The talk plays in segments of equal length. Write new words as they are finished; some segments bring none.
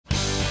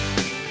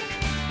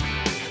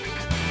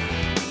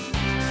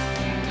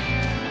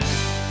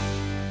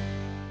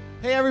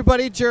Hey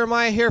everybody,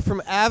 Jeremiah here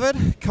from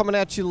Avid, coming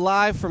at you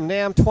live from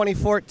NAMM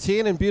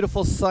 2014 in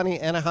beautiful sunny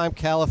Anaheim,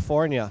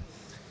 California.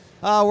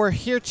 We're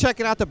here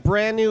checking out the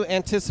brand new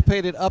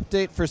anticipated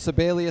update for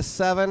Sibelius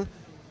 7,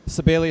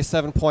 Sibelius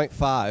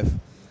 7.5.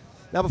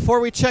 Now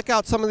before we check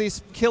out some of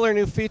these killer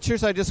new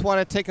features, I just want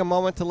to take a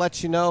moment to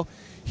let you know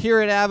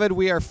here at Avid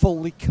we are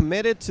fully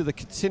committed to the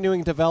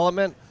continuing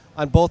development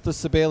on both the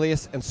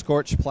Sibelius and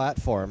Scorch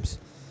platforms.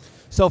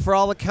 So for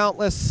all the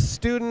countless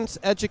students,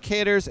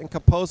 educators, and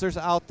composers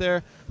out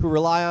there who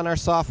rely on our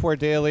software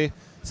daily,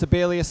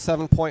 Sibelius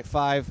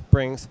 7.5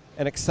 brings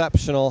an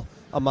exceptional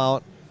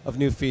amount of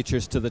new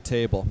features to the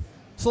table.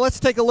 So let's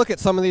take a look at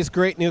some of these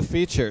great new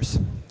features.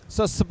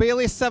 So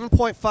Sibelius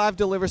 7.5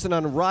 delivers an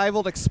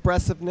unrivaled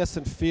expressiveness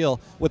and feel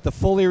with the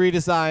fully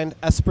redesigned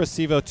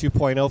Espressivo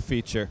 2.0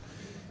 feature.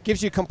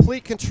 Gives you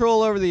complete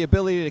control over the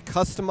ability to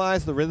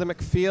customize the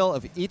rhythmic feel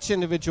of each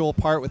individual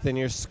part within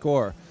your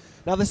score.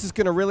 Now this is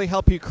going to really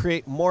help you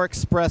create more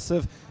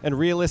expressive and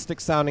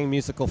realistic sounding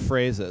musical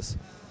phrases.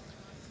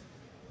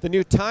 The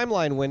new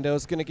timeline window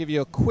is going to give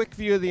you a quick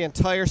view of the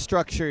entire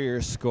structure of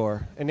your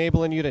score,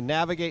 enabling you to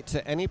navigate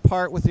to any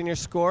part within your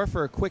score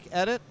for a quick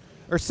edit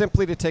or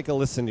simply to take a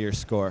listen to your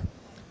score.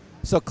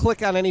 So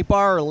click on any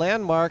bar or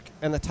landmark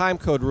and the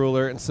timecode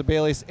ruler and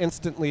Sibelius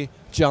instantly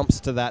jumps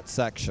to that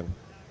section.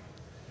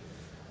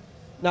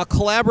 Now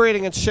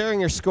collaborating and sharing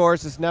your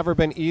scores has never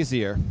been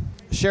easier.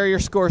 Share your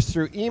scores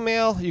through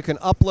email. You can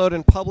upload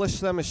and publish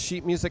them as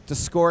sheet music to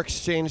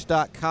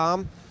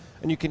scoreexchange.com,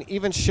 and you can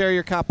even share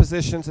your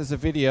compositions as a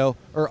video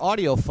or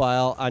audio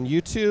file on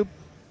YouTube,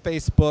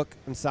 Facebook,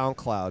 and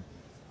SoundCloud.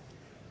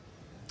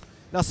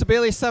 Now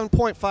Sibelius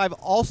 7.5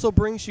 also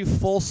brings you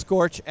full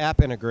Scorch App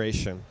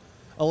Integration,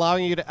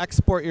 allowing you to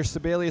export your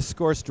Sibelius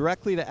scores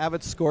directly to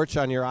Avid Scorch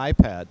on your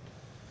iPad.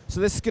 So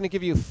this is going to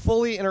give you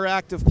fully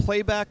interactive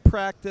playback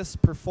practice,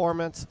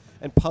 performance,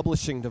 and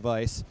publishing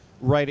device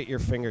right at your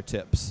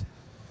fingertips.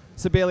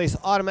 Sibelius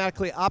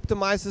automatically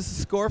optimizes the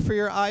score for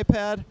your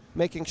iPad,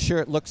 making sure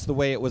it looks the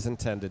way it was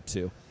intended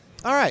to.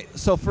 All right,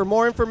 so for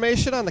more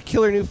information on the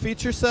killer new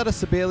feature set of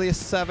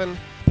Sibelius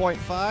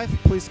 7.5,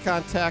 please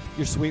contact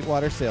your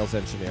Sweetwater sales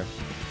engineer.